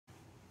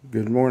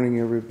Good morning,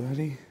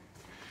 everybody.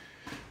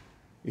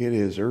 It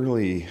is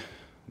early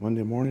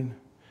Monday morning.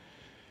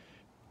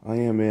 I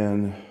am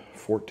in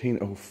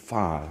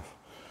 1405.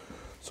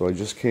 So I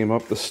just came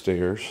up the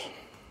stairs.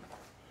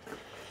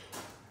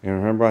 And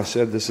remember I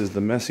said this is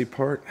the messy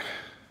part?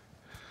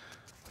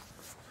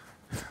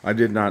 I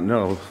did not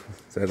know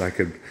that I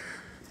could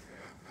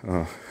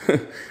turn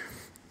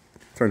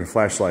the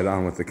flashlight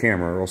on with the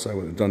camera, or else I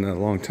would have done that a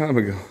long time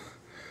ago.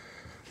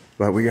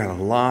 But we got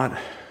a lot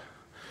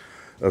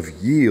of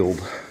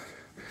yield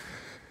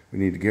we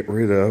need to get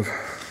rid of.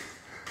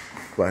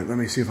 But let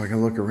me see if I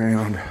can look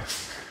around.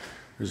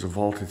 There's a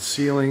vaulted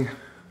ceiling.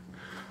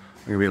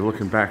 I'm gonna be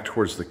looking back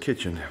towards the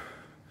kitchen,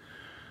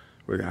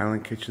 where the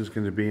island kitchen is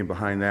going to be, and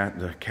behind that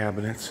the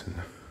cabinets and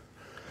the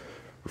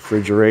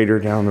refrigerator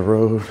down the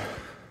road.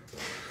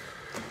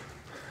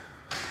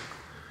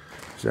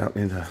 It's out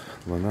into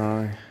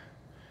Lanai.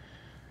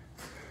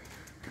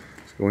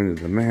 Let's go into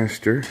the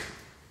master.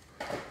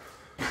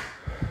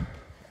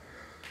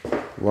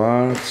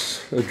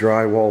 Lots of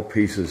drywall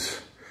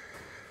pieces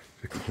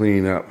to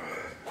clean up.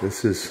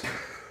 This is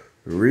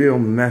the real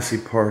messy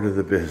part of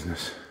the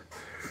business.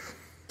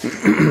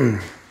 A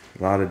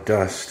lot of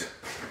dust.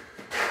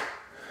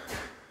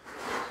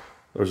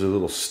 Those are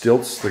little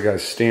stilts. The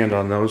guys stand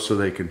on those so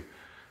they can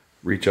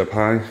reach up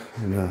high,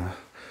 and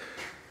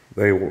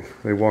they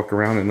walk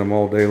around in them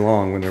all day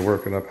long when they're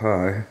working up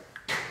high.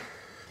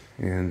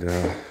 And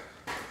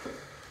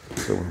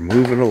so we're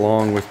moving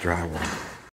along with drywall.